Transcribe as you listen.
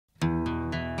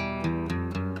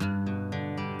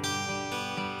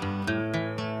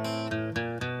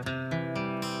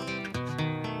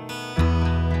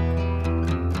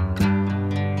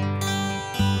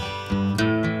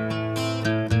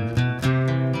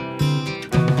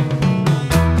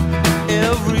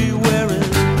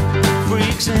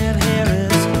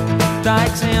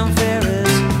Dykes and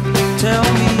ferries, tell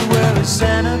me where is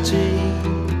sanity?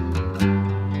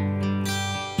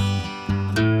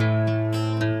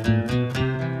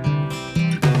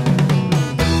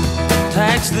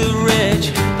 Tax the rich,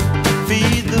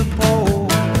 feed the poor,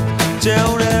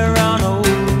 till there are no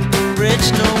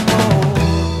rich no more.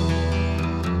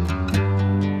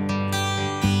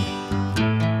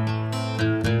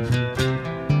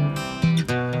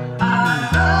 I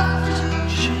love to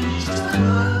change the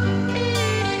world,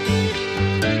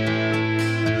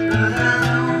 but I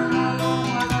don't know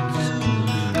what to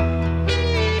do.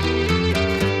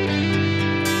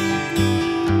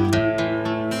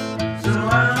 So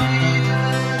I leave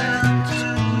it up to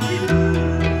you.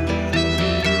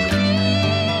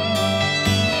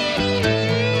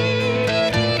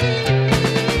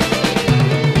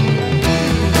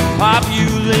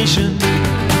 Population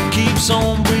keeps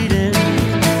on breeding,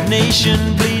 nation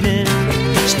bleeding,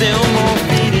 still more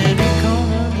feeding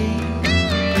economy.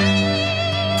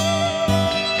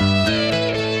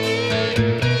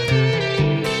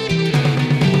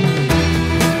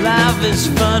 Life is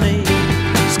funny,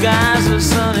 skies are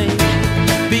sunny,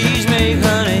 bees make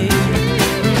honey.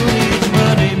 Who needs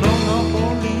money?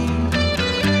 Monopoly.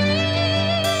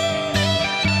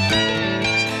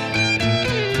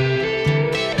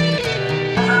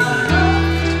 I